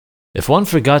If one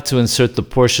forgot to insert the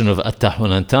portion of Attah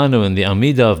Honantanu in the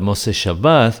Amidah of Mosei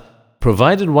Shabbat,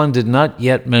 provided one did not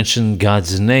yet mention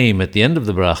God's name at the end of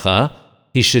the bracha,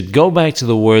 he should go back to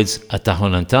the words Attah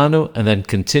Honantanu and then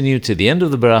continue to the end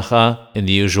of the bracha in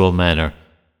the usual manner.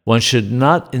 One should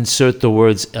not insert the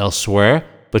words elsewhere,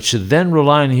 but should then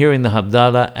rely on hearing the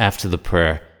Havdalah after the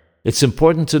prayer. It's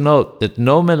important to note that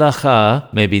no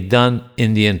melacha may be done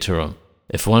in the interim.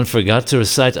 If one forgot to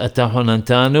recite Attah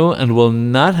Honantanu and will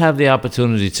not have the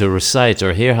opportunity to recite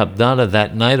or hear Havdalah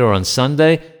that night or on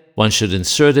Sunday, one should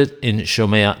insert it in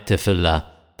Shomea Tefillah,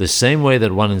 the same way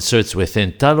that one inserts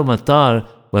within Talu Matar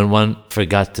when one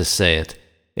forgot to say it.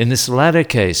 In this latter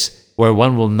case, where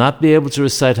one will not be able to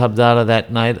recite Havdalah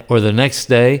that night or the next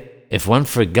day, if one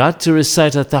forgot to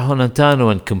recite Attah Honantanu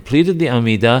and completed the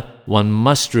Amidah, one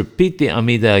must repeat the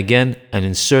Amidah again and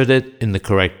insert it in the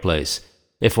correct place.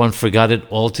 If one forgot it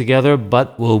altogether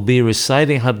but will be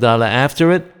reciting Havdalah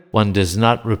after it, one does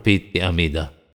not repeat the Amidah.